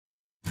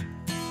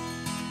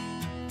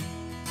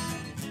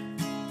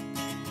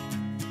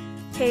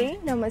Hey,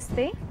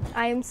 Namaste.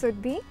 I am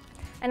Surbhi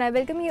and I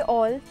welcome you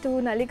all to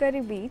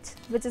Nalikari Beach,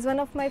 which is one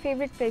of my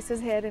favorite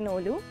places here in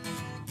Oulu.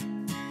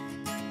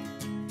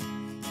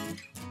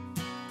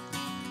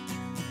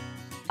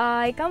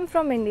 I come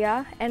from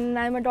India and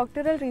I am a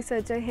doctoral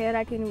researcher here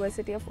at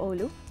University of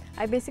Oulu.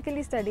 I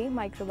basically study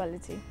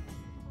microbiology.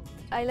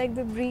 I like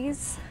the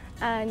breeze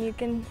and you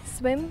can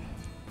swim,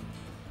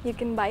 you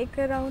can bike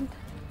around,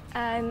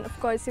 and of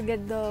course you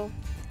get the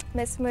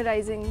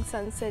mesmerizing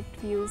sunset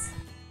views.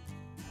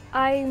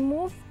 I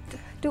moved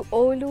to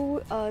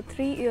Oulu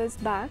 3 years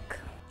back.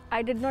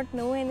 I did not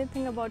know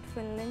anything about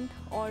Finland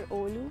or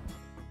Oulu.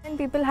 And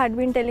people had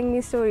been telling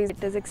me stories.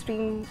 It is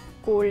extreme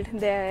cold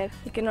there,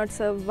 you cannot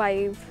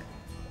survive.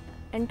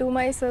 And to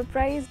my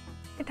surprise,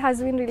 it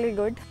has been really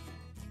good.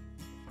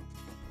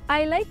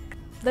 I like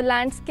the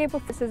landscape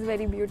of this is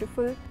very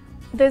beautiful.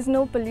 There's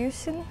no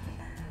pollution.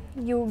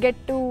 You get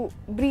to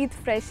breathe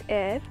fresh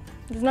air.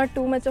 There's not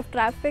too much of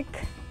traffic.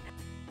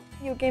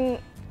 You can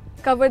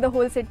cover the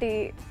whole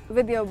city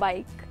with your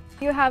bike.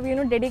 You have,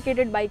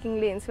 dedicated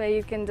biking lanes where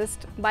you can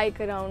just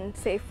bike around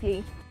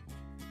safely.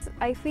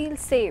 I feel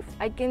safe.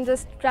 I can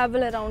just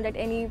travel around at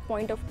any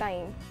point of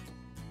time.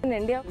 In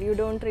India, you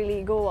don't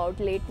really go out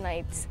late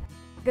nights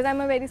because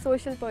I'm a very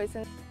social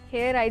person.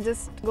 Here, I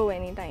just go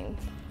anytime.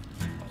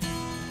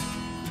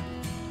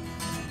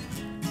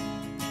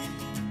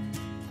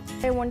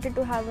 I wanted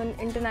to have an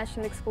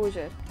international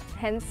exposure.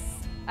 Hence,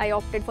 I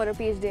opted for a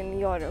PhD in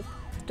Europe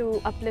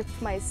to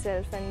uplift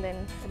myself and then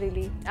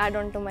really add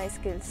on to my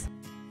skills.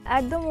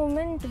 At the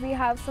moment, we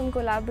have some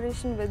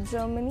collaboration with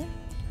Germany.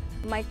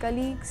 My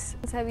colleagues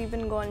have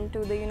even gone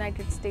to the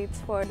United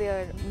States for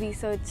their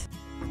research.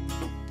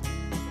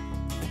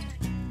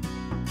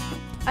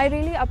 I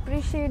really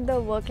appreciate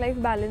the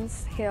work-life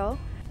balance here.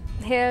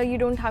 Here, you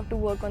don't have to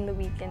work on the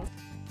weekends.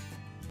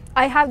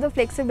 I have the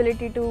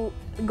flexibility to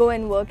go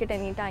and work at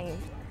any time.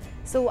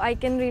 So I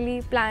can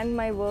really plan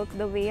my work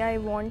the way I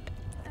want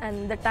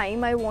and the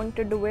time I want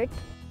to do it.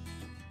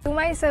 To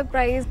my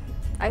surprise,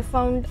 I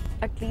found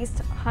at least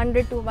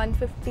 100 to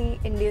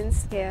 150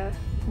 Indians here.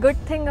 Good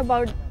thing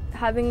about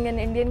having an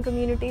Indian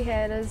community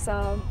here is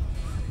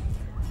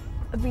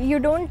you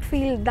don't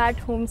feel that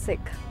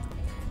homesick.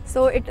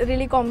 So it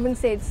really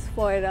compensates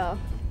for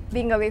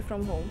being away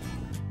from home.